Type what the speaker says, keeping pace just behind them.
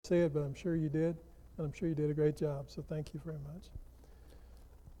say it, but I'm sure you did, and I'm sure you did a great job, so thank you very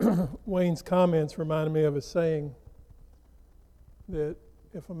much. Wayne's comments reminded me of a saying that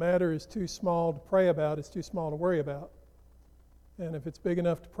if a matter is too small to pray about, it's too small to worry about. And if it's big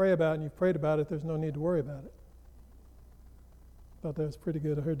enough to pray about and you've prayed about it, there's no need to worry about it. Thought that was pretty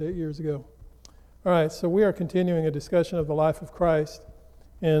good. I heard that years ago. All right, so we are continuing a discussion of the life of Christ.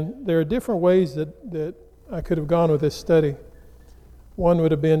 And there are different ways that I could have gone with this study. One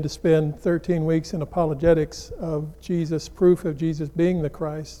would have been to spend 13 weeks in apologetics of Jesus, proof of Jesus being the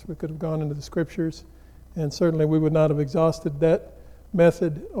Christ. We could have gone into the Scriptures, and certainly we would not have exhausted that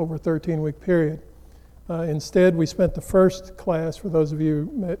method over a 13-week period. Instead, we spent the first class, for those of you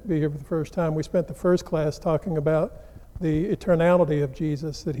who may be here for the first time, we spent the first class talking about the eternality of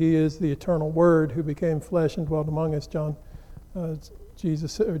Jesus, that he is the eternal Word who became flesh and dwelt among us, John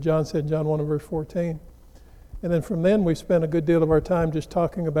said in John 1 and verse 14. And then from then we spent a good deal of our time just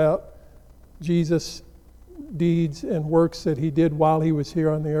talking about Jesus' deeds and works that he did while he was here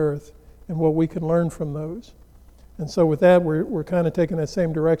on the earth and what we can learn from those. And so with that, we're kind of taking that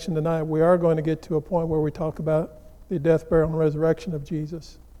same direction tonight. We are going to get to a point where we talk about the death, burial, and resurrection of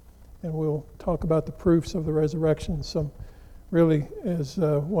Jesus. And we'll talk about the proofs of the resurrection. Some really, as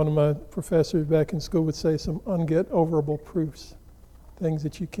one of my professors back in school would say, some unget-overable proofs, things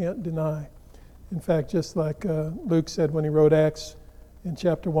that you can't deny. In fact, just like Luke said when he wrote Acts in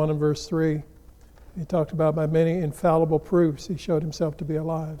chapter 1 and verse 3, he talked about by many infallible proofs he showed himself to be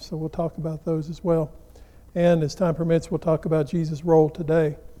alive. So we'll talk about those as well. And as time permits, we'll talk about Jesus' role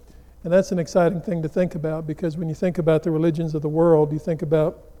today. And that's an exciting thing to think about, because when you think about the religions of the world, you think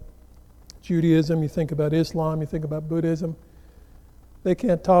about Judaism, you think about Islam, you think about Buddhism, they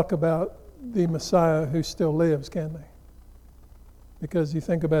can't talk about the Messiah who still lives, can they? Because you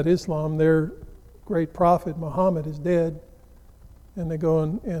think about Islam, their great prophet Muhammad is dead, and they go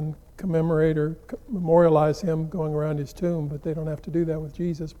and commemorate or memorialize him going around his tomb, but they don't have to do that with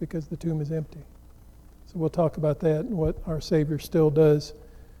Jesus because the tomb is empty. So we'll talk about that and what our Savior still does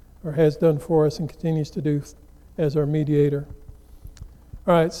or has done for us and continues to do as our mediator.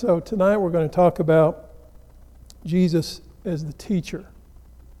 All right, so tonight we're going to talk about Jesus as the teacher.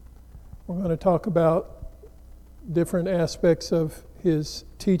 We're going to talk about different aspects of his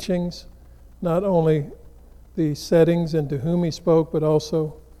teachings, not only the settings and to whom he spoke, but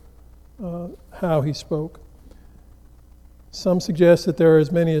also how he spoke. Some suggest that there are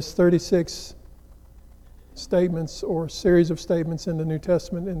as many as 36 statements or series of statements in the New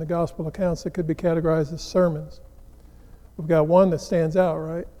Testament in the gospel accounts that could be categorized as sermons. We've got one that stands out,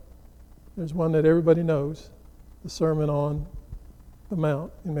 right? There's one that everybody knows, the Sermon on the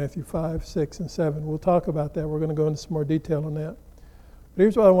Mount in Matthew 5, 6, and 7. We'll talk about that. We're going to go into some more detail on that. But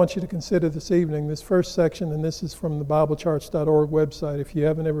here's what I want you to consider this evening. This first section, and this is from the BibleCharts.org website. If you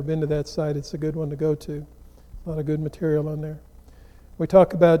haven't ever been to that site, it's a good one to go to. A lot of good material on there. We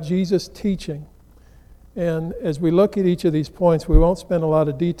talk about Jesus' teaching. And as we look at each of these points, we won't spend a lot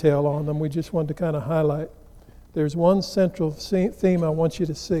of detail on them. We just want to kind of highlight. There's one central theme I want you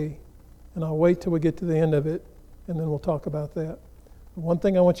to see, and I'll wait till we get to the end of it, and then we'll talk about that. The one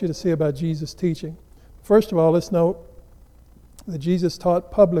thing I want you to see about Jesus' teaching. First of all, let's note that Jesus taught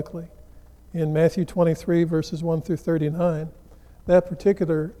publicly in Matthew 23, verses 1 through 39. That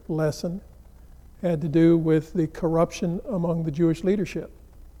particular lesson had to do with the corruption among the Jewish leadership,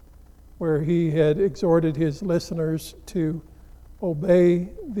 where he had exhorted his listeners to obey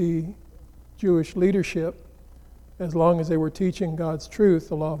the Jewish leadership as long as they were teaching God's truth,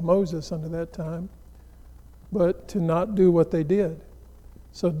 the law of Moses under that time, but to not do what they did.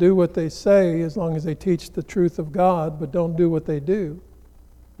 So do what they say as long as they teach the truth of God, but don't do what they do.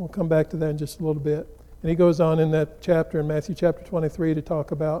 We'll come back to that in just a little bit. And he goes on in that chapter, in Matthew chapter 23, to talk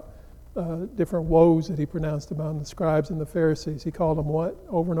about different woes that he pronounced about the scribes and the Pharisees. He called them what?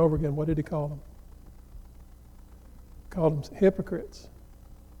 Over and over again. What did he call them? He called them hypocrites.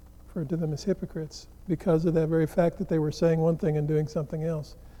 Referred to them as hypocrites because of that very fact that they were saying one thing and doing something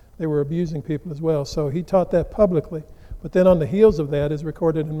else. They were abusing people as well. So he taught that publicly. But then on the heels of that, as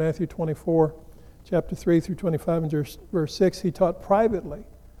recorded in Matthew 24, chapter 3 through 25 and verse 6, he taught privately.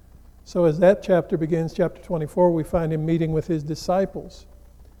 So as that chapter begins, chapter 24, we find him meeting with his disciples.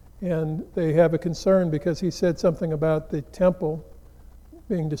 And they have a concern because he said something about the temple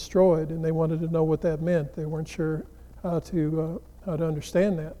being destroyed, and they wanted to know what that meant. They weren't sure how to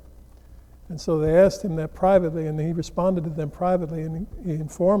understand that. And so they asked him that privately, and he responded to them privately, and he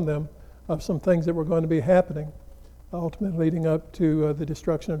informed them of some things that were going to be happening, ultimately leading up to the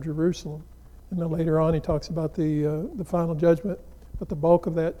destruction of Jerusalem. And then later on he talks about the final judgment, but the bulk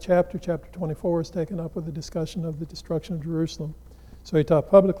of that chapter 24, is taken up with the discussion of the destruction of Jerusalem. So he taught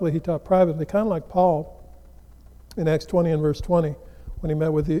publicly, he taught privately, kind of like Paul in Acts 20 and verse 20, when he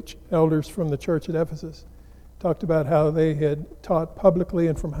met with the elders from the church at Ephesus. Talked about how they had taught publicly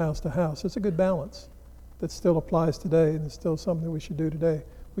and from house to house. It's a good balance that still applies today, and it's still something that we should do today.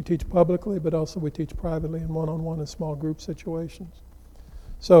 We teach publicly, but also we teach privately in one-on-one and small group situations.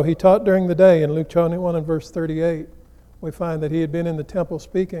 So he taught during the day. In Luke 21 and verse 38, we find that he had been in the temple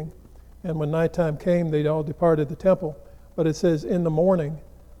speaking, and when nighttime came, they all departed the temple. But it says in the morning,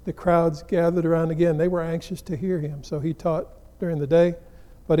 the crowds gathered around again. They were anxious to hear him. So he taught during the day,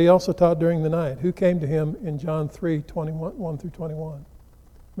 but he also taught during the night. Who came to him in John 3:1 through 21?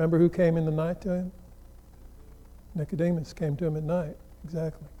 Remember who came in the night to him? Nicodemus came to him at night.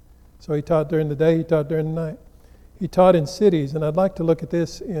 Exactly. So he taught during the day, he taught during the night. He taught in cities, and I'd like to look at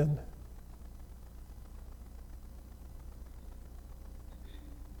this in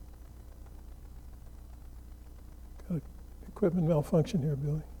equipment malfunction here,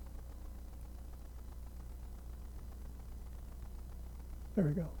 Billy. There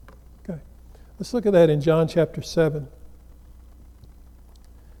we go. Okay. Let's look at that in John chapter 7.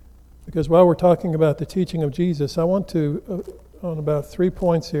 Because while we're talking about the teaching of Jesus, I want to, on about 3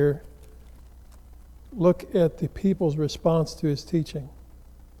 points here, look at the people's response to his teaching.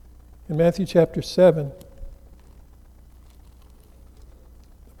 In Matthew chapter 7,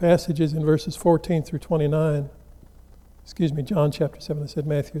 the passage is in verses 14 through 29. Excuse me, John chapter 7. I said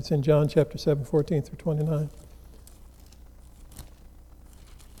Matthew. It's in John chapter 7, 14 through 29.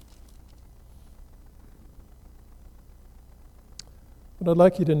 What I'd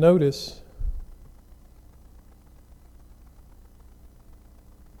like you to notice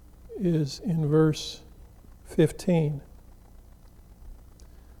is in verse 15.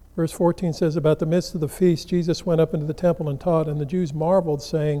 Verse 14 says, about the midst of the feast, Jesus went up into the temple and taught, and the Jews marveled,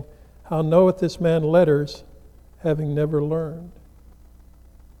 saying, how knoweth this man letters, having never learned?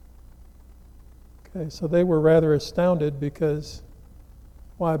 Okay, so they were rather astounded because,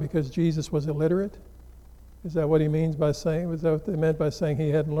 why? Because Jesus was illiterate? Is that what he means by saying? Was that what they meant by saying he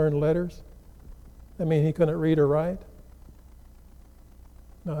hadn't learned letters? I mean, he couldn't read or write?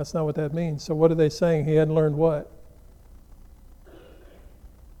 No, that's not what that means. So what are they saying? He hadn't learned what?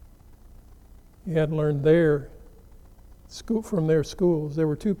 He hadn't learned from their schools. There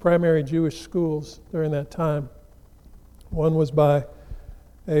were two primary Jewish schools during that time. One was by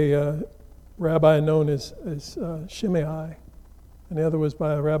a rabbi known as Shimei, and the other was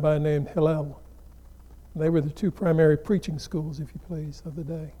by a rabbi named Hillel. They were the two primary preaching schools, if you please, of the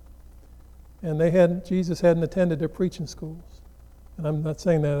day. And Jesus hadn't attended their preaching schools. And I'm not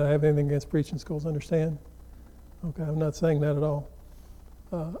saying that I have anything against preaching schools, understand? Okay, I'm not saying that at all.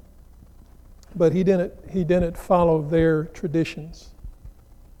 But he didn't follow their traditions.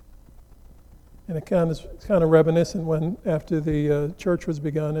 And it's kind of reminiscent when, after the church was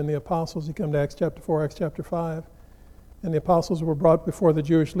begun and the apostles, you come to Acts chapter 4, Acts chapter 5, and the apostles were brought before the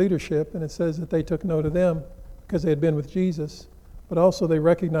Jewish leadership, and it says that they took note of them because they had been with Jesus, but also they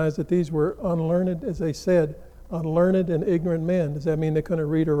recognized that these were unlearned, as they said, unlearned and ignorant men. Does that mean they couldn't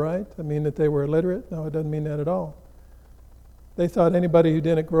read or write? Does that mean that they were illiterate? No, it doesn't mean that at all. They thought anybody who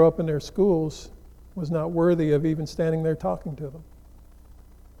didn't grow up in their schools was not worthy of even standing there talking to them.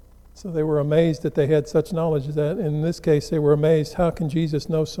 So they were amazed that they had such knowledge of that. In this case, they were amazed, how can Jesus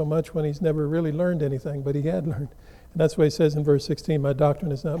know so much when he's never really learned anything? But he had learned. And that's what he says in verse 16, my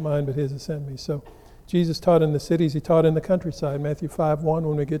doctrine is not mine, but his that sent me. So Jesus taught in the cities, he taught in the countryside. Matthew 5:1,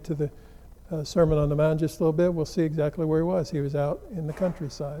 when we get to the Sermon on the Mount just a little bit, we'll see exactly where he was. He was out in the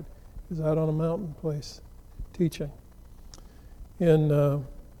countryside. He was out on a mountain place teaching. Let's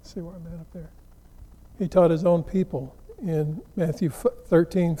see where I'm at up there. He taught his own people in Matthew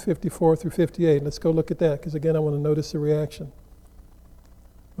 13:54 through 58. Let's go look at that, because again, I want to notice the reaction.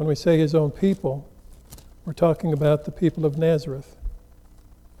 When we say his own people, we're talking about the people of Nazareth.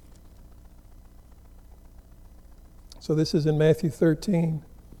 So this is in Matthew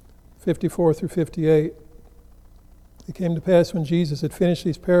 13:54 through 58. It came to pass when Jesus had finished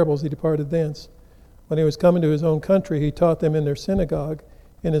these parables, he departed thence. When he was coming to his own country, he taught them in their synagogue,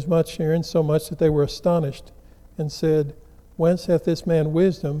 insomuch that they were astonished, and said, whence hath this man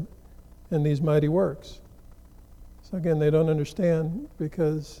wisdom and these mighty works? So again, they don't understand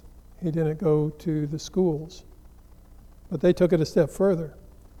because he didn't go to the schools. But they took it a step further.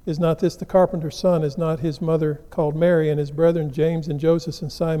 Is not this the carpenter's son? Is not his mother called Mary, and his brethren James and Joseph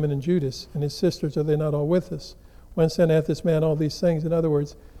and Simon and Judas, and his sisters, are they not all with us? Whence then hath this man all these things? In other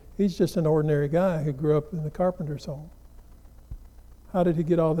words, he's just an ordinary guy who grew up in the carpenter's home. How did he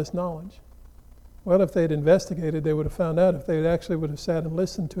get all this knowledge? Well, if they had investigated, they would have found out. If they actually would have sat and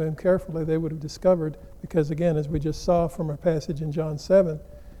listened to him carefully, they would have discovered, because again, as we just saw from our passage in John 7,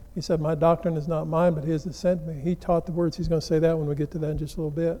 he said, my doctrine is not mine, but his that sent me. He taught the words. He's going to say that when we get to that in just a little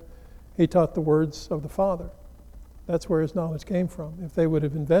bit. He taught the words of the Father. That's where his knowledge came from. If they would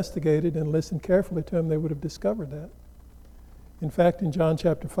have investigated and listened carefully to him, they would have discovered that. In fact, in John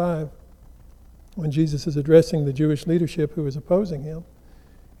chapter 5, when Jesus is addressing the Jewish leadership who was opposing him,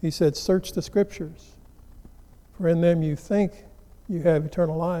 he said, search the Scriptures, for in them you think you have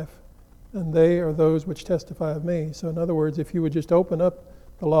eternal life, and they are those which testify of me. So in other words, if you would just open up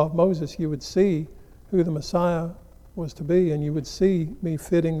the law of Moses, you would see who the Messiah was to be, and you would see me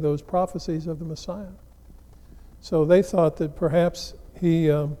fitting those prophecies of the Messiah. So they thought that perhaps he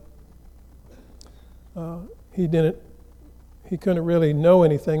couldn't really know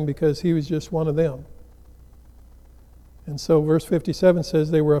anything because he was just one of them. And so verse 57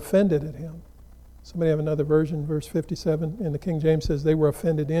 says they were offended at him. Somebody have another version, verse 57 in the King James says they were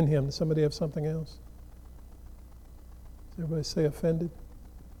offended in him. Does somebody have something else? Does everybody say offended?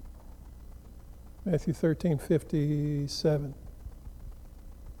 Matthew 13:57. Does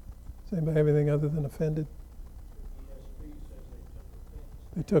anybody have anything other than offended?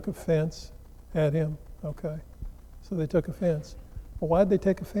 They took offense at him. Okay. So they took offense. Well, why did they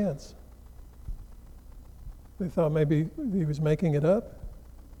take offense? They thought maybe he was making it up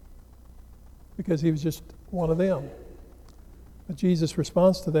because he was just one of them. But Jesus'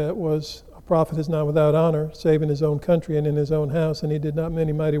 response to that was, a prophet is not without honor, save in his own country and in his own house, and he did not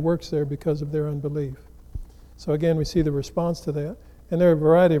many mighty works there because of their unbelief. So again, we see the response to that. And there are a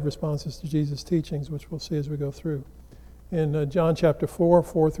variety of responses to Jesus' teachings, which we'll see as we go through. In John chapter 4,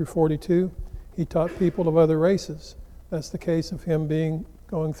 4 through 42, he taught people of other races. That's the case of him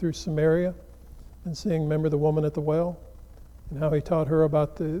going through Samaria and seeing, remember the woman at the well, and how he taught her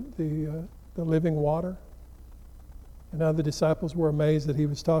about the living water, and how the disciples were amazed that he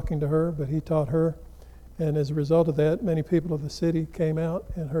was talking to her, but he taught her, and as a result of that, many people of the city came out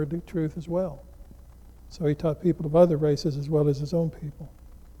and heard the truth as well. So he taught people of other races as well as his own people.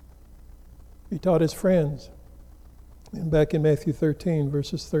 He taught his friends, and back in Matthew 13,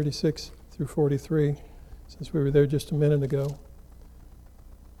 verses 36 through 43, since we were there just a minute ago,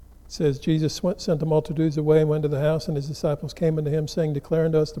 it says, Jesus sent the multitudes away and went to the house, and his disciples came unto him, saying, declare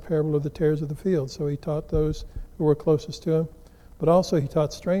unto us the parable of the tares of the field. So he taught those who were closest to him, but also he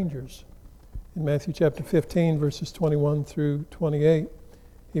taught strangers. In Matthew chapter 15, verses 21 through 28,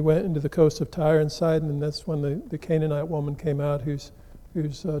 he went into the coast of Tyre and Sidon, and that's when the Canaanite woman came out whose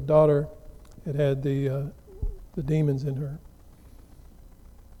daughter had the demons in her.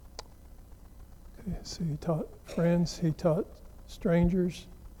 Okay, so he taught friends, he taught strangers,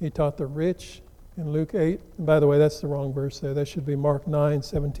 he taught the rich in Luke 8. And by the way, that's the wrong verse there. That should be Mark 9,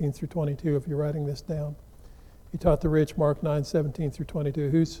 17 through 22 if you're writing this down. He taught the rich, Mark 9, 17 through 22.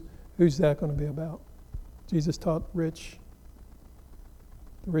 Who's that going to be about? Jesus taught the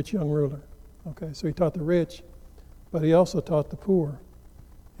rich young ruler. Okay, so he taught the rich, but he also taught the poor.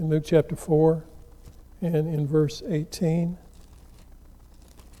 In Luke chapter 4 and in verse 18.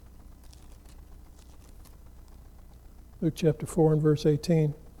 Luke chapter 4 and verse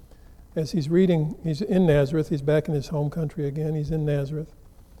 18. As he's reading, he's in Nazareth, he's back in his home country again, he's in Nazareth,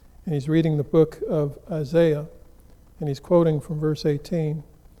 and he's reading the book of Isaiah, and he's quoting from verse 18,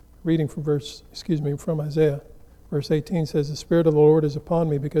 from Isaiah. Verse 18 says, the Spirit of the Lord is upon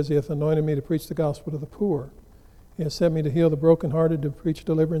me, because he hath anointed me to preach the gospel to the poor. He has sent me to heal the brokenhearted, to preach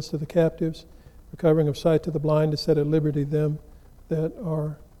deliverance to the captives, recovering of sight to the blind, to set at liberty them that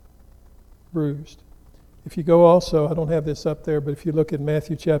are bruised. If you go also, I don't have this up there, but if you look at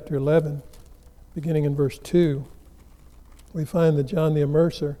Matthew chapter 11, beginning in verse 2, we find that John the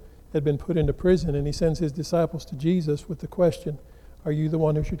Immerser had been put into prison, and he sends his disciples to Jesus with the question, are you the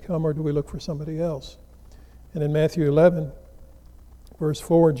one who should come, or do we look for somebody else? And in Matthew 11, verse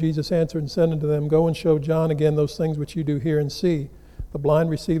 4, Jesus answered and said unto them, go and show John again those things which you do hear and see. The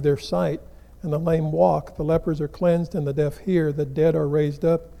blind receive their sight, and the lame walk, the lepers are cleansed, and the deaf hear, the dead are raised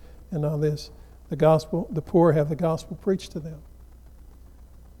up, and all this. The poor have the gospel preached to them.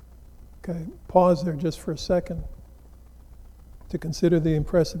 Okay, pause there just for a second to consider the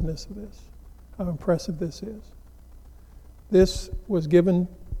impressiveness of this, how impressive this is. This was given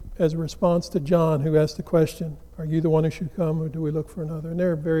as a response to John, who asked the question, are you the one who should come, or do we look for another? And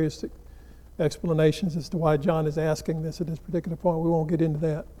there are various explanations as to why John is asking this at this particular point. We won't get into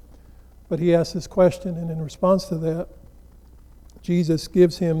that. But he asked this question, and in response to that, Jesus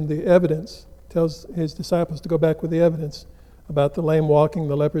gives him the evidence, tells his disciples to go back with the evidence about the lame walking,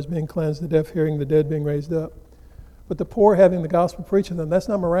 the lepers being cleansed, the deaf hearing, the dead being raised up. But the poor having the gospel preached to them, that's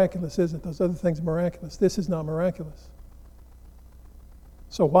not miraculous, is it? Those other things are miraculous. This is not miraculous.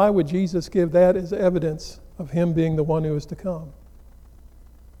 So why would Jesus give that as evidence of him being the one who is to come?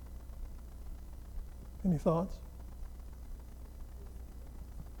 Any thoughts?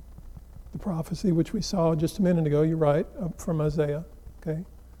 The prophecy which we saw just a minute ago, you're right, from Isaiah. Okay?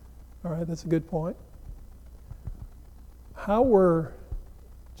 All right, that's a good point. How were,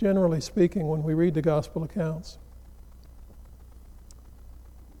 generally speaking, when we read the gospel accounts,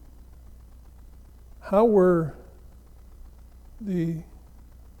 how were the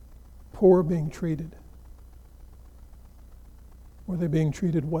poor being treated? Were they being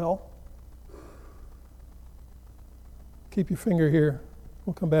treated well? Keep your finger here.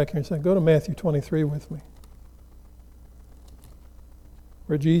 We'll come back here in a second. Go to Matthew 23 with me,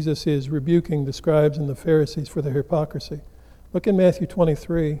 where Jesus is rebuking the scribes and the Pharisees for their hypocrisy. Look in Matthew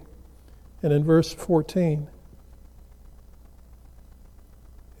 23 and in verse 14.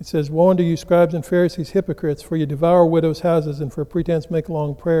 It says, "Woe unto you, scribes and Pharisees, hypocrites, for you devour widows' houses, and for pretense make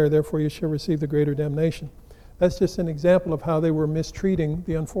long prayer, therefore you shall receive the greater damnation." That's just an example of how they were mistreating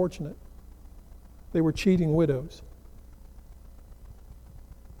the unfortunate. They were cheating widows.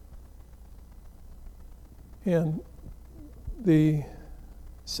 And the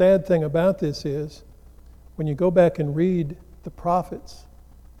sad thing about this is, when you go back and read the prophets,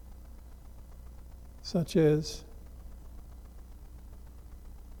 such as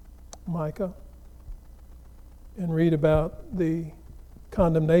Micah, and read about the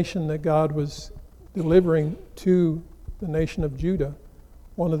condemnation that God was delivering to the nation of Judah,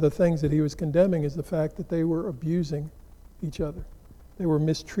 one of the things that he was condemning is the fact that they were abusing each other. They were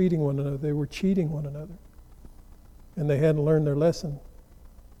mistreating one another. They were cheating one another. And they hadn't learned their lesson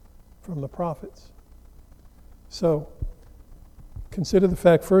from the prophets. So, consider the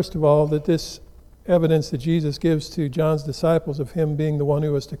fact, first of all, that this evidence that Jesus gives to John's disciples of him being the one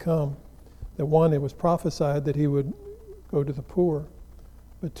who was to come, that one, it was prophesied that he would go to the poor,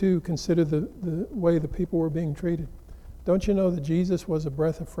 but two, consider the way the people were being treated. Don't you know that Jesus was a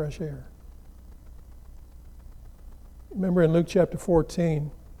breath of fresh air? Remember in Luke chapter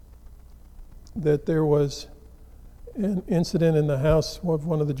 14 that there was an incident in the house of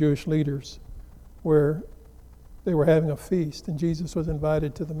one of the Jewish leaders where they were having a feast and Jesus was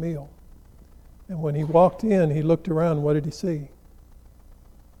invited to the meal. And when he walked in, he looked around. What did he see?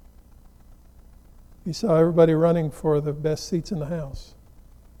 He saw everybody running for the best seats in the house,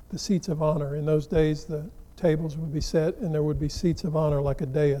 the seats of honor. In those days, the tables would be set and there would be seats of honor like a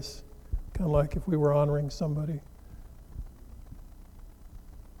dais, kind of like if we were honoring somebody.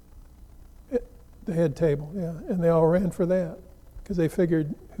 The head table, yeah. And they all ran for that because they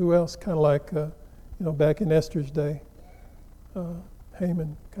figured who else, kind of like, back in Esther's day,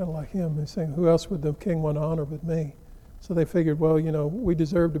 Haman, kind of like him, and saying, who else would the king want to honor but me? So they figured, well, we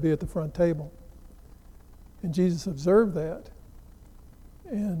deserve to be at the front table. And Jesus observed that.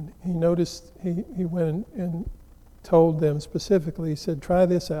 And he noticed, he went and told them specifically, he said, try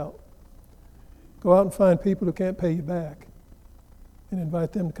this out. Go out and find people who can't pay you back and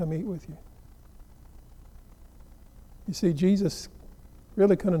invite them to come eat with you. You see, Jesus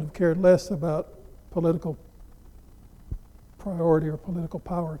really couldn't have cared less about political priority or political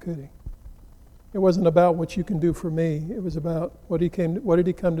power, could he? It wasn't about what you can do for me. It was about what did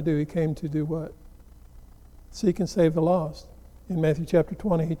he come to do? He came to do what? Seek and save the lost. In Matthew chapter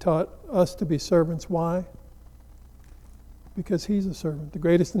 20, he taught us to be servants. Why? Because he's a servant. The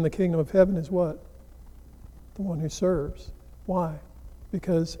greatest in the kingdom of heaven is what? The one who serves. Why?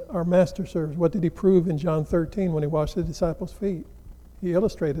 Because our master serves. What did he prove in John 13 when he washed the disciples' feet? He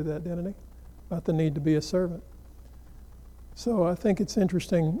illustrated that, didn't he? About the need to be a servant. So I think it's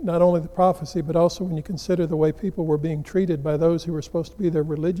interesting, not only the prophecy, but also when you consider the way people were being treated by those who were supposed to be their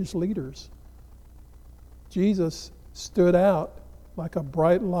religious leaders. Jesus stood out like a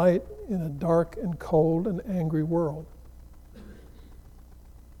bright light in a dark and cold and angry world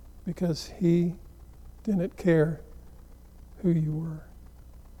because he didn't care who you were.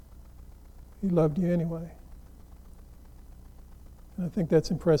 He loved you anyway. And I think that's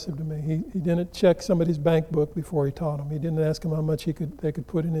impressive to me. He didn't check somebody's bank book before he taught them. He didn't ask them how much they could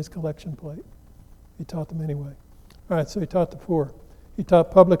put in his collection plate. He taught them anyway. All right, so he taught the poor. He taught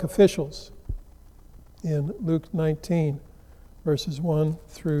public officials in Luke 19, verses 1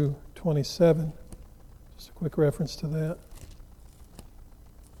 through 27. Just a quick reference to that.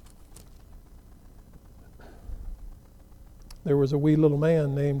 There was a wee little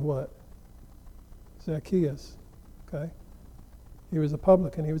man named what? Zacchaeus. Okay? He was a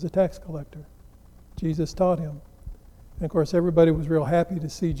publican. He was a tax collector. Jesus taught him. And of course, everybody was real happy to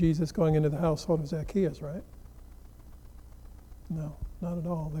see Jesus going into the household of Zacchaeus, right? No, not at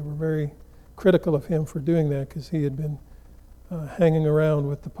all. They were very critical of him for doing that because he had been hanging around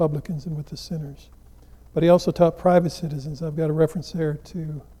with the publicans and with the sinners. But he also taught private citizens. I've got a reference there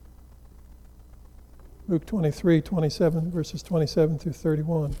to Luke 23:27, verses 27 through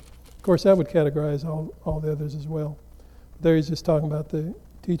 31. Of course, that would categorize all the others as well. But there he's just talking about the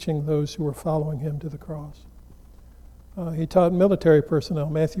teaching those who were following him to the cross. He taught military personnel,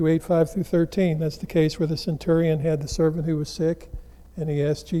 Matthew 8:5 through 13. That's the case where the centurion had the servant who was sick, and he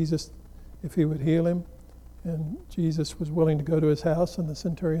asked Jesus if he would heal him. And Jesus was willing to go to his house, and the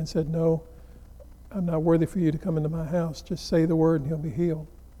centurion said, "No, I'm not worthy for you to come into my house. Just say the word and he'll be healed."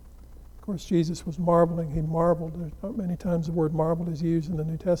 Of course, Jesus was marveling. He marveled. There's not many times the word marvel is used in the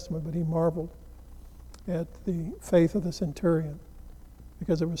New Testament, but he marveled at the faith of the centurion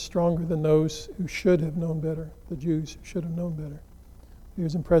because it was stronger than those who should have known better, the Jews who should have known better. He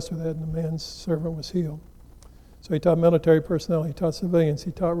was impressed with that, and the man's servant was healed. So he taught military personnel. He taught civilians.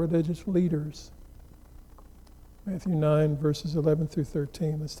 He taught religious leaders. Matthew 9, verses 11 through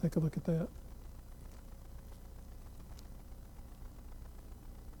 13. Let's take a look at that.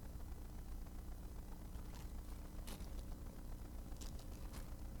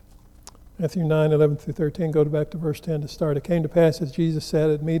 Matthew 9, 11 through 13, go back to verse 10 to start. It came to pass as Jesus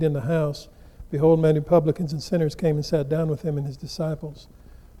sat at meat in the house, behold, many publicans and sinners came and sat down with him and his disciples.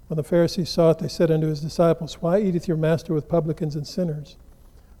 When the Pharisees saw it, they said unto his disciples, Why eateth your master with publicans and sinners?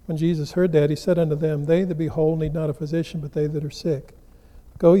 When Jesus heard that, he said unto them, They that be whole need not a physician, but they that are sick.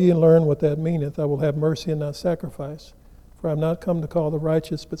 Go ye and learn what that meaneth. I will have mercy and not sacrifice. For I am not come to call the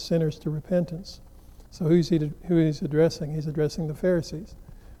righteous, but sinners to repentance. So who he's addressing? He's addressing the Pharisees.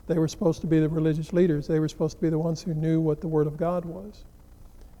 They were supposed to be the religious leaders. They were supposed to be the ones who knew what the Word of God was.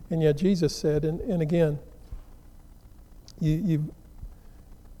 And yet Jesus said, and again, you've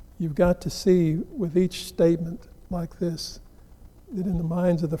got to see with each statement like this, that in the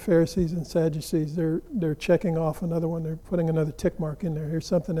minds of the Pharisees and Sadducees, they're checking off another one. They're putting another tick mark in there. Here's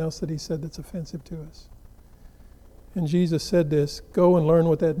something else that he said that's offensive to us. And Jesus said this, go and learn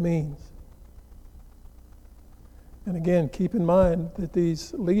what that means. And again, keep in mind that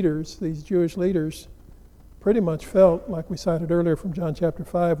these leaders, these Jewish leaders, pretty much felt, like we cited earlier from John chapter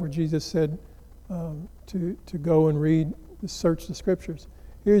 5, where Jesus said to go and read, search the Scriptures.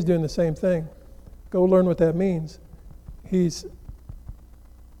 Here he's doing the same thing. Go learn what that means. He's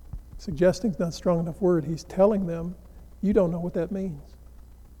suggesting it's not a strong enough word. He's telling them, you don't know what that means.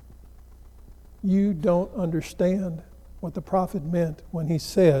 You don't understand what the prophet meant when he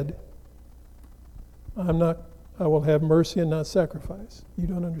said, I will have mercy and not sacrifice. You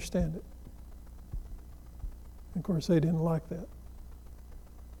don't understand it. Of course, they didn't like that.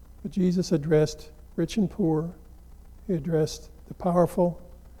 But Jesus addressed rich and poor. He addressed the powerful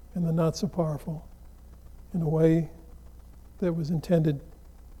and the not so powerful in a way that was intended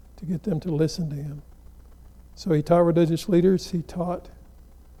to get them to listen to him. So he taught religious leaders. He taught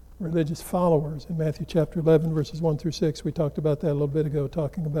religious followers in Matthew chapter 11, verses 1 through 6. We talked about that a little bit ago,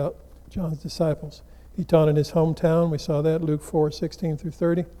 talking about John's disciples. He taught in his hometown. We saw that, Luke 4, 16 through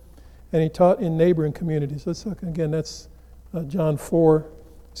 30. And he taught in neighboring communities. Let's look again. That's Luke 4.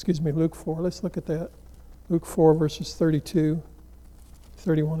 Let's look at that. Luke 4, verses 32,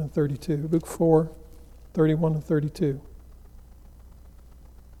 31, and 32. Luke 4, 31 and 32.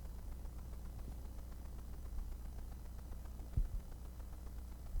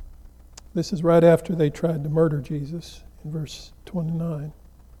 This is right after they tried to murder Jesus in verse 29.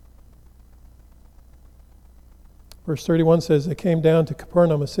 Verse 31 says, They came down to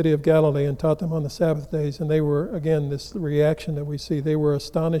Capernaum, a city of Galilee, and taught them on the Sabbath days. And they were, again, this reaction that we see, they were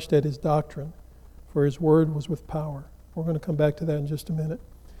astonished at his doctrine, for his word was with power. We're going to come back to that in just a minute.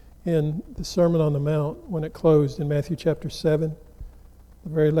 In the Sermon on the Mount, when it closed in Matthew chapter 7, the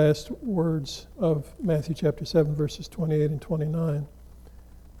very last words of Matthew chapter 7, verses 28 and 29,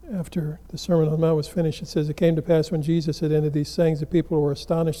 after the Sermon on the Mount was finished, it says, It came to pass when Jesus had ended these sayings, the people were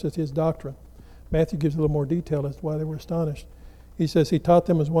astonished at his doctrine. Matthew gives a little more detail as to why they were astonished. He says he taught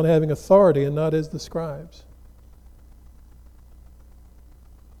them as one having authority and not as the scribes.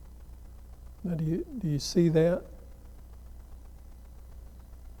 Now, do you see that?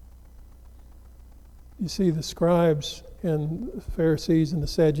 You see the scribes and the Pharisees and the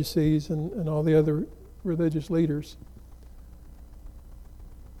Sadducees and all the other religious leaders.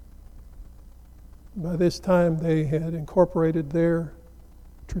 By this time, they had incorporated their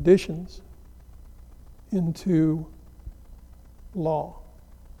traditions into law.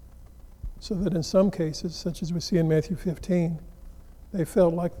 So that in some cases, such as we see in Matthew 15, they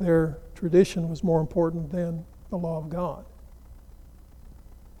felt like their tradition was more important than the law of God.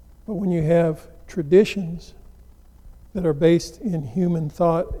 But when you have traditions that are based in human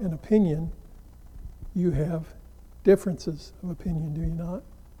thought and opinion, you have differences of opinion, do you not?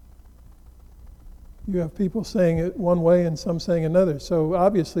 You have people saying it one way and some saying another. So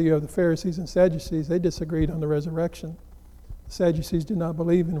obviously you have the Pharisees and Sadducees. They disagreed on the resurrection. The Sadducees did not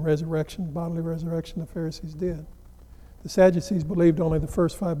believe in resurrection, bodily resurrection. The Pharisees did. The Sadducees believed only the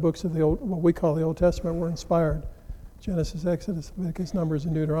first 5 books of the Old, what we call the Old Testament, were inspired. Genesis, Exodus, Leviticus, Numbers,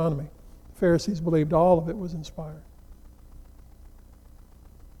 and Deuteronomy. The Pharisees believed all of it was inspired.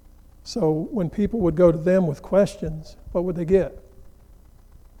 So when people would go to them with questions, what would they get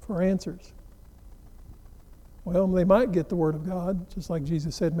for answers? Well, they might get the Word of God, just like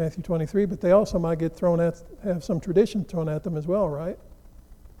Jesus said in Matthew 23, but they also might get have some tradition thrown at them as well, right?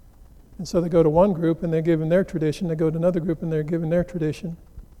 And so they go to one group and they're given their tradition. They go to another group and they're given their tradition.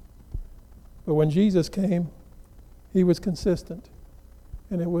 But when Jesus came, he was consistent.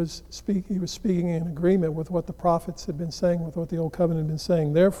 And he was speaking in agreement with what the prophets had been saying, with what the Old Covenant had been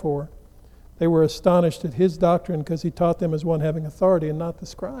saying. Therefore, they were astonished at his doctrine because he taught them as one having authority and not the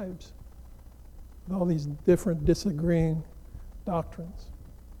scribes. With all these different disagreeing doctrines.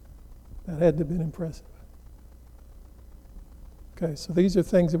 That had to have been impressive. Okay, so these are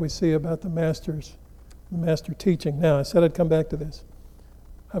things that we see about the master teaching. Now, I said I'd come back to this.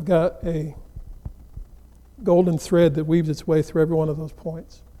 I've got a golden thread that weaves its way through every one of those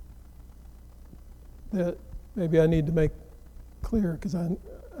points that maybe I need to make clear, because I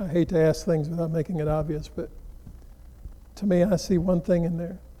hate to ask things without making it obvious, but to me I see one thing in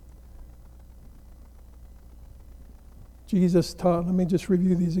there. Jesus taught, let me just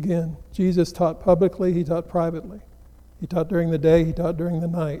review these again. Jesus taught publicly, he taught privately. He taught during the day, he taught during the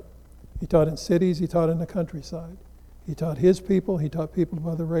night. He taught in cities, he taught in the countryside. He taught his people, he taught people of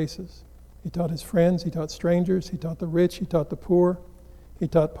other races. He taught his friends, he taught strangers, he taught the rich, he taught the poor. He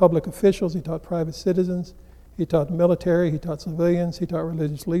taught public officials, he taught private citizens. He taught military, he taught civilians, he taught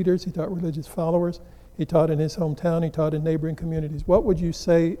religious leaders, he taught religious followers. He taught in his hometown, he taught in neighboring communities. What would you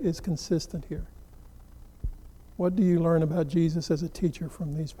say is consistent here? What do you learn about Jesus as a teacher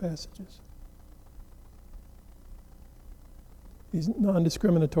from these passages? He's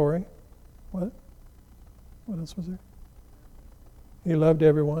non-discriminatory. What? What else was there? He loved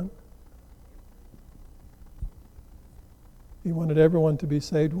everyone. He wanted everyone to be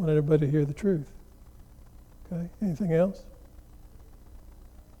saved, wanted everybody to hear the truth. Okay, anything else?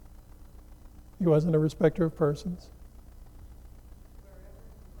 He wasn't a respecter of persons.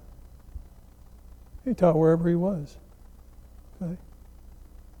 He taught wherever he was. Okay.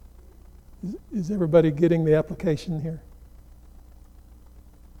 Is everybody getting the application here?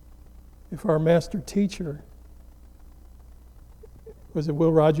 If our master teacher, was it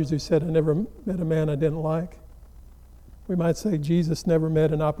Will Rogers who said, I never met a man I didn't like? We might say Jesus never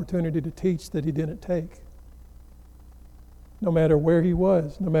met an opportunity to teach that he didn't take. No matter where he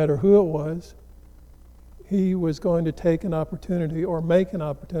was, no matter who it was, he was going to take an opportunity or make an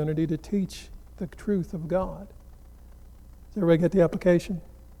opportunity to teach the truth of God. Does everybody get the application?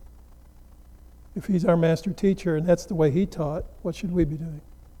 If he's our master teacher and that's the way he taught, what should we be doing?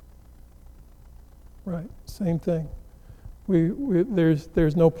 Right, same thing.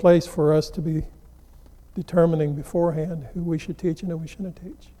 There's no place for us to be determining beforehand who we should teach and who we shouldn't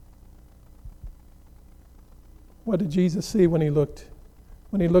teach. What did Jesus see when he looked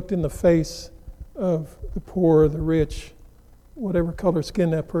in the face of the poor, the rich, whatever color skin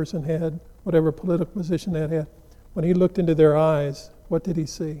that person had, whatever political position that had? When he looked into their eyes, what did he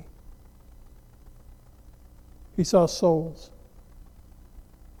see? He saw souls.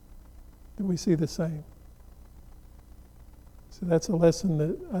 Do we see the same? So that's a lesson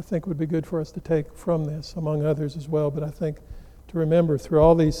that I think would be good for us to take from this, among others as well. But I think to remember through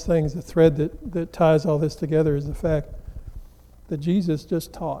all these things, the thread that ties all this together is the fact that Jesus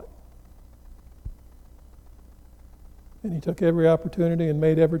just taught. And he took every opportunity and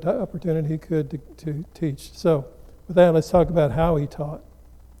made every opportunity he could to teach. So with that, let's talk about how he taught,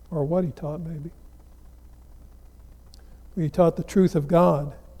 or what he taught maybe. He taught the truth of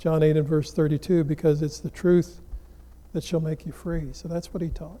God, John 8 and verse 32, because it's the truth that shall make you free. So that's what he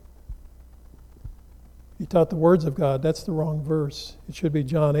taught. He taught the words of God. That's the wrong verse. It should be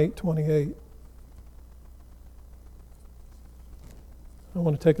John 8:28. I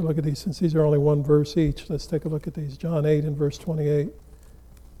want to take a look at these since these are only one verse each. Let's take a look at these. John 8 and verse 28.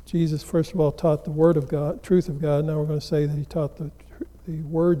 Jesus, first of all, taught the word of God, truth of God. Now we're going to say that he taught the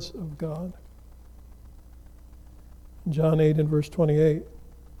words of God. John 8 and verse 28.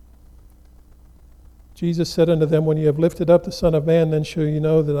 Jesus said unto them, when ye have lifted up the Son of Man, then shall you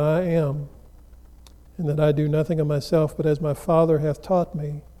know that I am, and that I do nothing of myself, but as my Father hath taught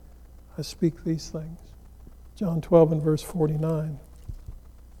me, I speak these things. John 12 and verse 49.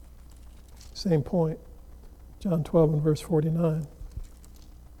 Same point. John 12 and verse 49.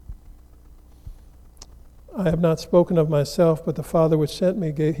 I have not spoken of myself, but the Father which sent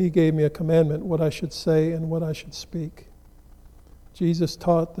me, he gave me a commandment, what I should say and what I should speak. Jesus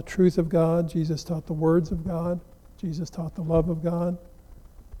taught the truth of God. Jesus taught the words of God. Jesus taught the love of God.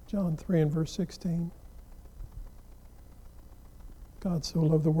 John 3 and verse 16. God so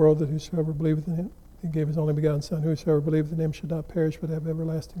loved the world that whosoever believeth in him, he gave his only begotten Son, whosoever believeth in him should not perish but have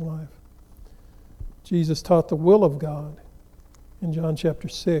everlasting life. Jesus taught the will of God in John chapter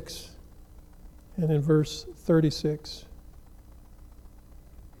 6 and in verse 36.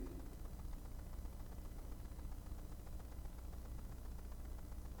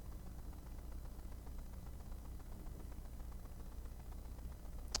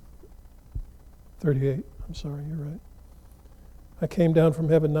 I'm sorry, you're right. I came down from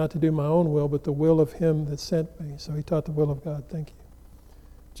heaven not to do my own will, but the will of him that sent me. So he taught the will of God. Thank you.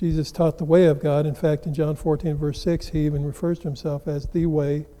 Jesus taught the way of God. In fact, in John 14, verse 6, he even refers to himself as the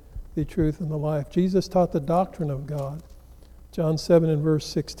way, the truth, and the life. Jesus taught the doctrine of God. John 7 and verse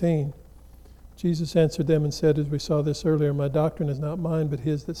 16. Jesus answered them and said, as we saw this earlier, my doctrine is not mine, but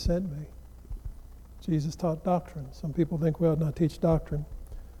his that sent me. Jesus taught doctrine. Some people think we ought not teach doctrine.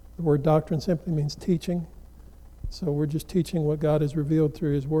 The word doctrine simply means teaching. So we're just teaching what God has revealed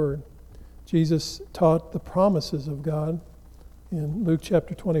through his word. Jesus taught the promises of God in Luke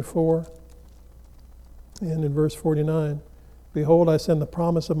chapter 24 and in verse 49. Behold, I send the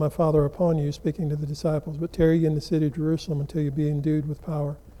promise of my Father upon you, speaking to the disciples, but tarry ye in the city of Jerusalem until you be endued with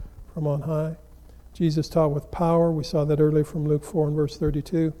power from on high. Jesus taught with power. We saw that earlier from Luke 4 and verse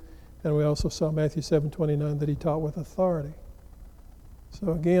 32. And we also saw Matthew 7:29 that he taught with authority.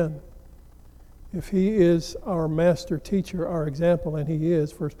 So again, if he is our master teacher, our example, and he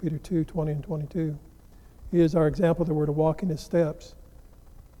is, 1 Peter 2:20 and 22, he is our example that we're to walk in his steps.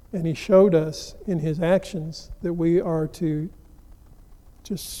 And he showed us in his actions that we are to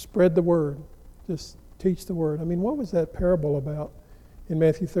just spread the word, just teach the word. I mean, what was that parable about in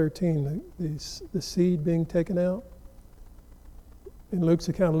Matthew 13, the seed being taken out? In Luke's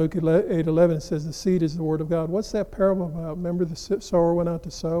account, Luke 8:11, it says the seed is the word of God. What's that parable about? Remember the sower went out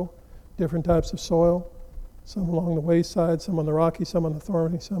to sow? Different types of soil, some along the wayside, some on the rocky, some on the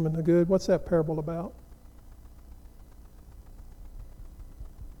thorny, some in the good. What's that parable about?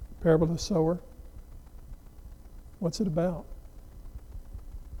 Parable of the sower. What's it about?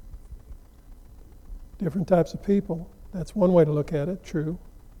 Different types of people. That's one way to look at it, true.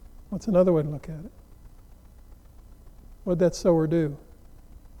 What's another way to look at it? What did that sower do?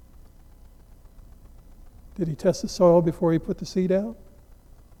 Did he test the soil before he put the seed out?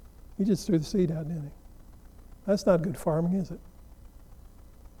 He just threw the seed out, didn't he? That's not good farming, is it?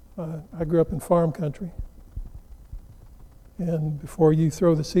 I grew up in farm country. And before you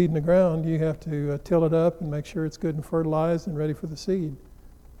throw the seed in the ground, you have to till it up and make sure it's good and fertilized and ready for the seed.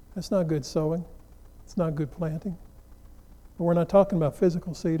 That's not good sowing. It's not good planting. But we're not talking about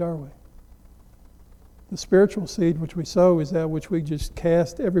physical seed, are we? The spiritual seed which we sow is that which we just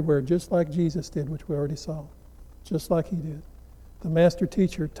cast everywhere, just like Jesus did, which we already saw. Just like he did. The master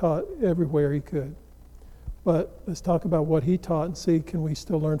teacher taught everywhere he could. But let's talk about what he taught and see, can we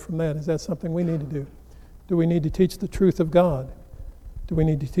still learn from that? Is that something we need to do? Do we need to teach the truth of God? Do we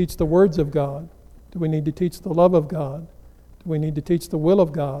need to teach the words of God? Do we need to teach the love of God? Do we need to teach the will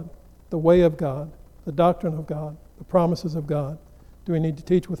of God, the way of God, the doctrine of God, the promises of God? Do we need to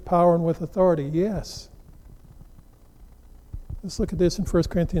teach with power and with authority? Yes. Let's look at this in 1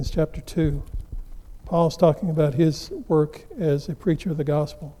 Corinthians chapter 2. Paul's talking about his work as a preacher of the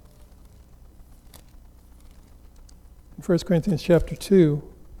gospel. In 1 Corinthians chapter 2,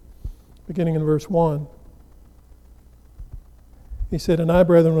 beginning in verse 1, he said, And I,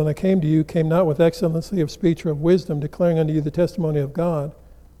 brethren, when I came to you, came not with excellency of speech or of wisdom, declaring unto you the testimony of God.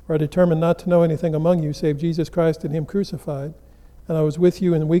 For I determined not to know anything among you, save Jesus Christ and him crucified. And I was with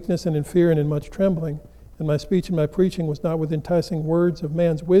you in weakness and in fear and in much trembling. And my speech and my preaching was not with enticing words of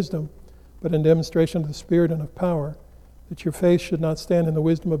man's wisdom, but in demonstration of the Spirit and of power, that your faith should not stand in the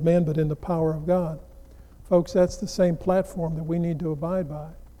wisdom of man, but in the power of God. Folks, that's the same platform that we need to abide by,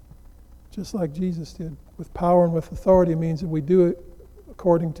 just like Jesus did. With power and with authority means that we do it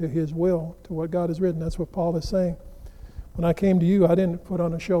according to his will, to what God has written. That's what Paul is saying. When I came to you, I didn't put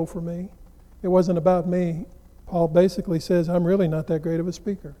on a show for me. It wasn't about me. Paul basically says, I'm really not that great of a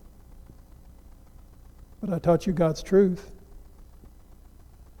speaker. But I taught you God's truth.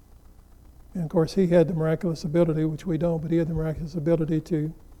 And of course, he had the miraculous ability, which we don't, but he had the miraculous ability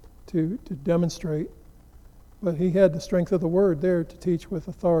to demonstrate But he had the strength of the word there to teach with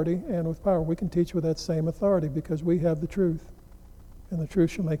authority and with power. We can teach with that same authority because we have the truth. And the truth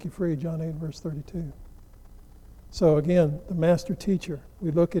shall make you free, John 8, verse 32. So again, the master teacher,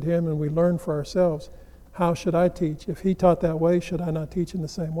 we look at him and we learn for ourselves. How should I teach? If he taught that way, should I not teach in the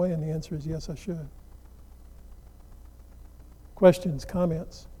same way? And the answer is yes, I should. Questions,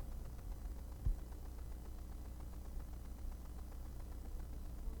 comments?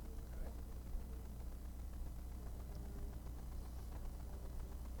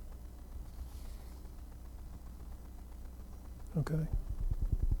 Okay.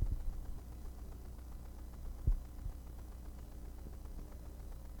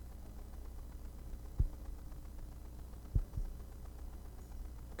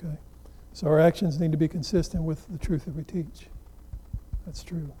 Okay. So our actions need to be consistent with the truth that we teach. That's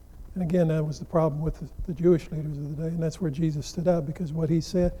true. And again, that was the problem with the Jewish leaders of the day, and that's where Jesus stood out, because what he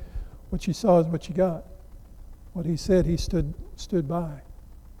said, what you saw is what you got. What he said, he stood by.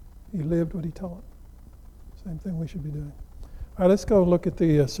 He lived what he taught. Same thing we should be doing. All right, let's go look at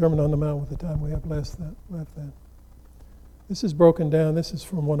the Sermon on the Mount with the time we have left then. This is broken down. This is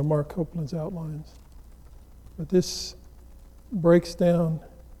from one of Mark Copeland's outlines. But this breaks down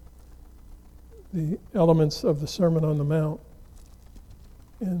the elements of the Sermon on the Mount.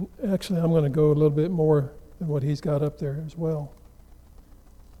 And actually, I'm going to go a little bit more than what he's got up there as well.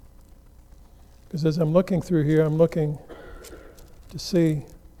 Because as I'm looking through here, I'm looking to see,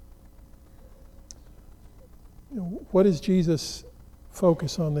 what is Jesus'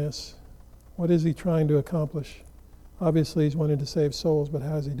 focus on this? What is he trying to accomplish? Obviously, he's wanting to save souls, but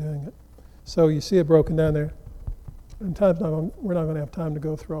how is he doing it? So you see it broken down there. And we're not going to have time to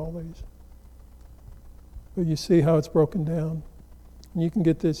go through all these. But you see how it's broken down. And you can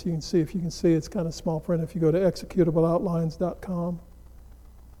get this, you can see, if you can see, it's kind of small print. If you go to executableoutlines.com,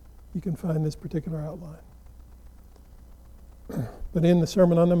 you can find this particular outline. But in the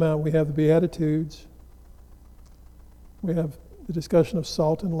Sermon on the Mount, we have the Beatitudes. We have the discussion of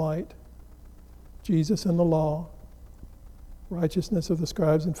salt and light, Jesus and the law, righteousness of the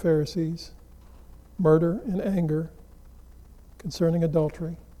scribes and Pharisees, murder and anger concerning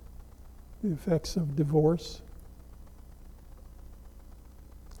adultery, the effects of divorce,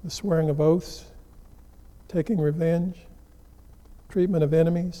 the swearing of oaths, taking revenge, treatment of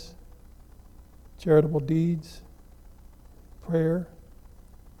enemies, charitable deeds, prayer,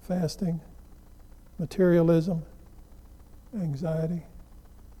 fasting, materialism, anxiety,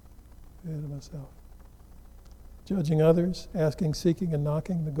 ahead of myself, judging others, asking, seeking, and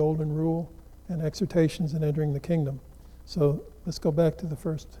knocking, the golden rule, and exhortations in entering the kingdom. So let's go back to the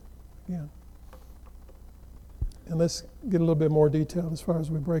first again. And let's get a little bit more detailed as far as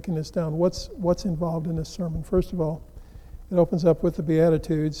we're breaking this down. What's involved in this sermon? First of all, it opens up with the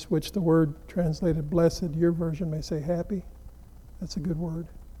Beatitudes, which the word translated blessed, your version may say happy. That's a good word.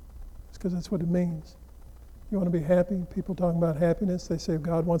 It's because that's what it means. You want to be happy? People talking about happiness, they say,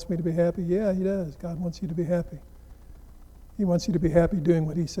 God wants me to be happy. Yeah, he does. God wants you to be happy. He wants you to be happy doing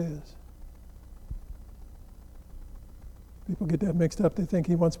what he says. People get that mixed up. They think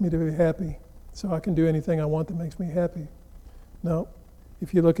he wants me to be happy, so I can do anything I want that makes me happy. No.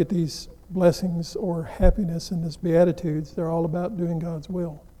 If you look at these blessings or happiness in this Beatitudes, they're all about doing God's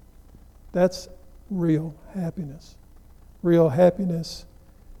will. That's real happiness. Real happiness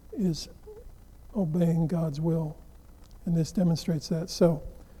is obeying God's will. And this demonstrates that. So,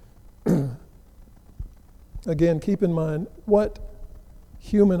 again, keep in mind, what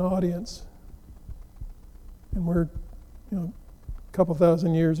human audience, and we're a couple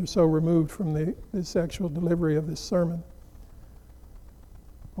thousand years or so removed from this actual delivery of this sermon,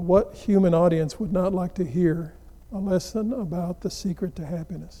 but what human audience would not like to hear a lesson about the secret to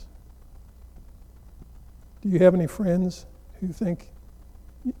happiness? Do you have any friends who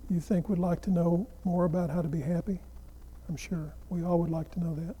you think would like to know more about how to be happy? I'm sure we all would like to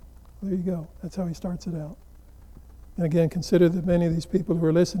know that. There you go. That's how he starts it out. And again, consider that many of these people who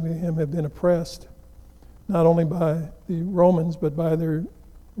are listening to him have been oppressed, not only by the Romans, but by their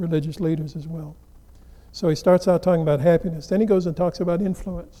religious leaders as well. So he starts out talking about happiness. Then he goes and talks about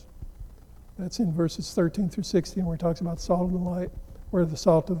influence. That's in verses 13 through 16, where he talks about salt and light. We're the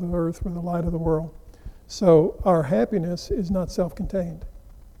salt of the earth, we're the light of the world. So our happiness is not self-contained.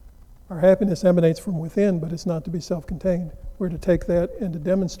 Our happiness emanates from within, but it's not to be self-contained. We're to take that and to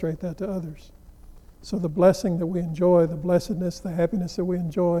demonstrate that to others. So the blessing that we enjoy, the blessedness, the happiness that we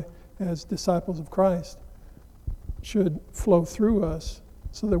enjoy as disciples of Christ should flow through us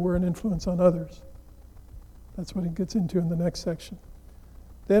so that we're an influence on others. That's what he gets into in the next section.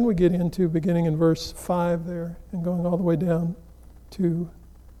 Then we get into beginning in verse 5 there and going all the way down to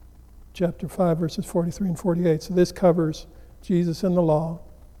chapter 5, verses 43 and 48. So this covers Jesus and the law,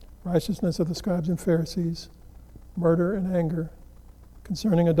 righteousness of the scribes and Pharisees, murder and anger,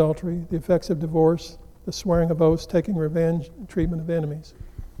 concerning adultery, the effects of divorce, the swearing of oaths, taking revenge, and treatment of enemies.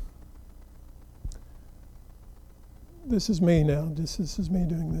 This is me now. This is me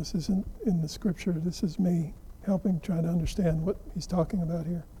doing this. This isn't in the scripture. This is me helping try to understand what he's talking about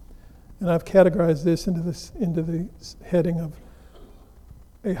here. And I've categorized this into the heading of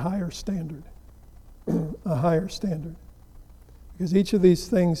a higher standard. A higher standard. Because each of these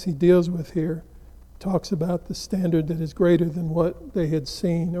things he deals with here talks about the standard that is greater than what they had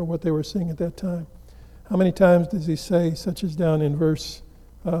seen or what they were seeing at that time. How many times does he say, such as down in verse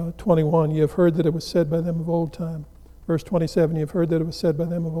 21, you have heard that it was said by them of old time. Verse 27, you have heard that it was said by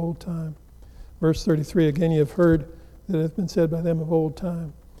them of old time. Verse 33, again, you have heard that it hath been said by them of old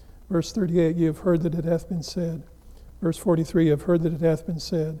time. Verse 38, you have heard that it hath been said. Verse 43, you have heard that it hath been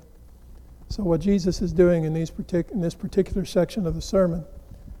said. So what Jesus is doing in this particular section of the sermon,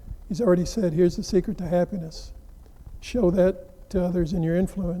 he's already said, here's the secret to happiness. Show that to others in your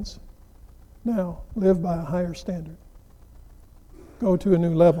influence. Now, live by a higher standard. Go to a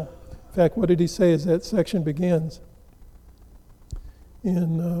new level. In fact, what did he say as that section begins?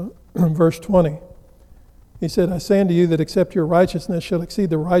 In verse 20, he said, I say unto you that except your righteousness shall exceed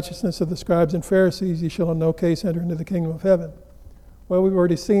the righteousness of the scribes and Pharisees, ye shall in no case enter into the kingdom of heaven. Well, we've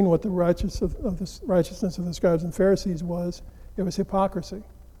already seen what the righteousness of the scribes and Pharisees was. It was hypocrisy.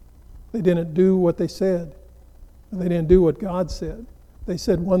 They didn't do what they said. They didn't do what God said. They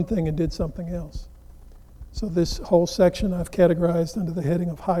said one thing and did something else. So this whole section I've categorized under the heading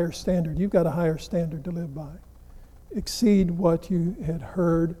of higher standard. You've got a higher standard to live by. Exceed what you had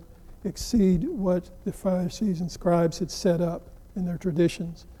heard. Exceed what the Pharisees and scribes had set up in their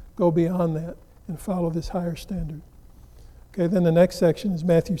traditions. Go beyond that and follow this higher standard. Okay, then the next section is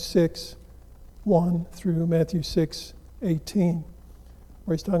Matthew 6, 1 through Matthew 6, 18,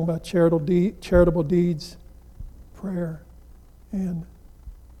 where he's talking about charitable deeds, prayer, and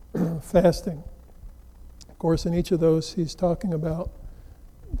fasting. Of course, in each of those, he's talking about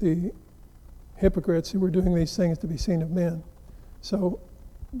the hypocrites who were doing these things to be seen of men. So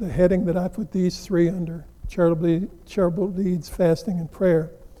the heading that I put these three under, charitable deeds, fasting, and prayer,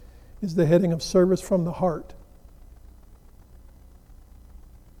 is the heading of service from the heart.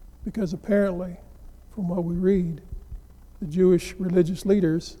 Because apparently, from what we read, the Jewish religious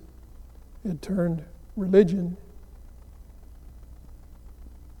leaders had turned religion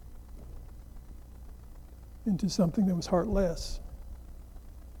into something that was heartless,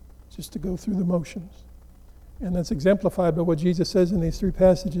 just to go through the motions. And that's exemplified by what Jesus says in these three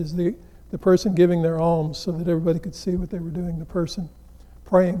passages. The person giving their alms so that everybody could see what they were doing, the person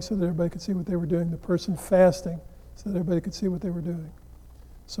praying so that everybody could see what they were doing, the person fasting so that everybody could see what they were doing.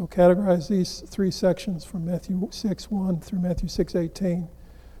 So categorize these three sections from Matthew 6, 1 through Matthew 6, 18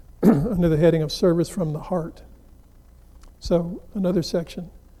 under the heading of service from the heart. So another section,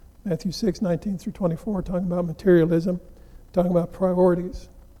 Matthew 6, 19 through 24, talking about materialism, talking about priorities.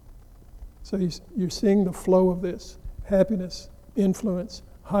 So you're seeing the flow of this. Happiness, influence,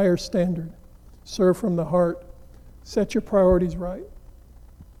 higher standard, serve from the heart, set your priorities right.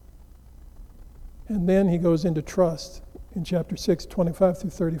 And then he goes into trust in chapter 6, 25 through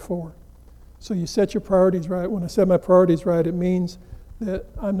 34. So you set your priorities right. When I set my priorities right, it means that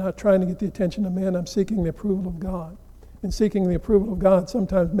I'm not trying to get the attention of men, I'm seeking the approval of God. In seeking the approval of God,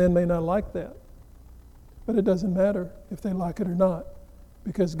 sometimes men may not like that. But it doesn't matter if they like it or not,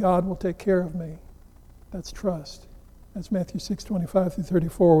 because God will take care of me. That's trust. That's Matthew 6, 25 through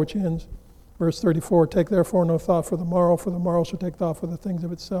 34, which ends, verse 34, take therefore no thought for the morrow shall take thought for the things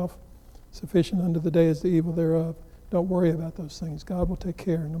of itself. Sufficient unto the day is the evil thereof. Don't worry about those things. God will take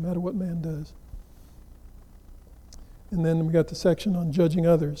care, no matter what man does. And then we got the section on judging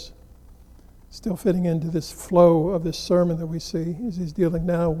others. Still fitting into this flow of this sermon that we see, is he's dealing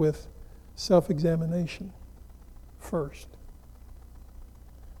now with self-examination first.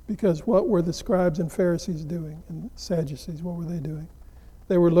 Because what were the scribes and Pharisees doing, and Sadducees, what were they doing?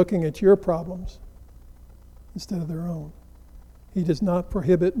 They were looking at your problems instead of their own. He does not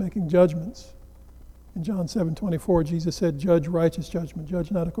prohibit making judgments. In John 7:24, Jesus said, judge righteous judgment.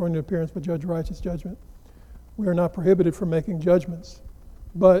 Judge not according to appearance, but judge righteous judgment. We are not prohibited from making judgments.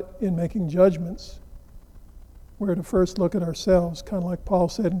 But in making judgments, we're to first look at ourselves, kind of like Paul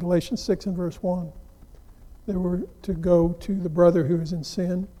said in Galatians 6 and verse 1. They were to go to the brother who is in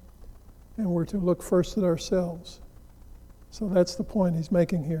sin, and we're to look first at ourselves. So that's the point he's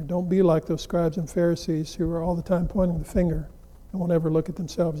making here. Don't be like those scribes and Pharisees who are all the time pointing the finger and won't ever look at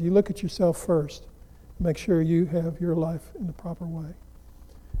themselves. You look at yourself first. Make sure you have your life in the proper way.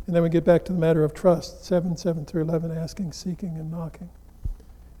 And then we get back to the matter of trust, 7 through 11, asking, seeking, and knocking.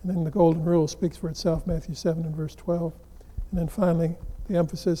 And then the golden rule speaks for itself, Matthew 7 and verse 12. And then finally, the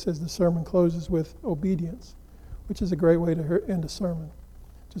emphasis as the sermon closes with obedience, which is a great way to end a sermon.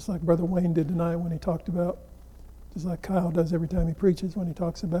 Just like Brother Wayne did tonight when he talked about, just like Kyle does every time he preaches, when he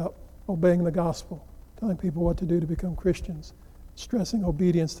talks about obeying the gospel, telling people what to do to become Christians, stressing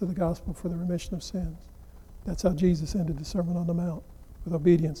obedience to the gospel for the remission of sins. That's how Jesus ended the Sermon on the Mount, with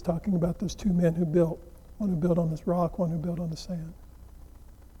obedience, talking about those two men who built, one who built on this rock, one who built on the sand.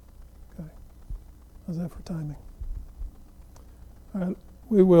 Okay, how's that for timing? All right,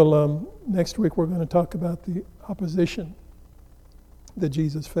 we will, next week we're going to talk about the opposition that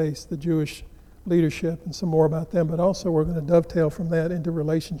Jesus faced, the Jewish leadership, and some more about them, but also we're going to dovetail from that into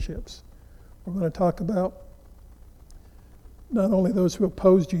relationships. We're going to talk about not only those who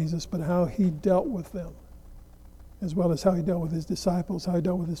opposed Jesus, but how he dealt with them, as well as how he dealt with his disciples, how he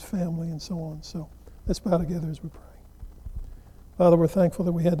dealt with his family, and so on. So let's bow together as we pray. Father, we're thankful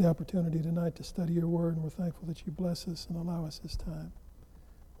that we had the opportunity tonight to study your word, and we're thankful that you bless us and allow us this time.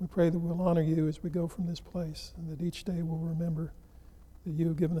 We pray that we'll honor you as we go from this place, and that each day we'll remember that you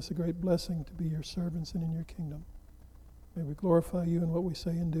have given us a great blessing to be your servants and in your kingdom. May we glorify you in what we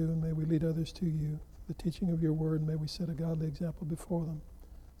say and do, and may we lead others to you. The teaching of your word, may we set a godly example before them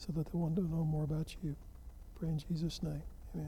so that they want to know more about you. Pray in Jesus' name.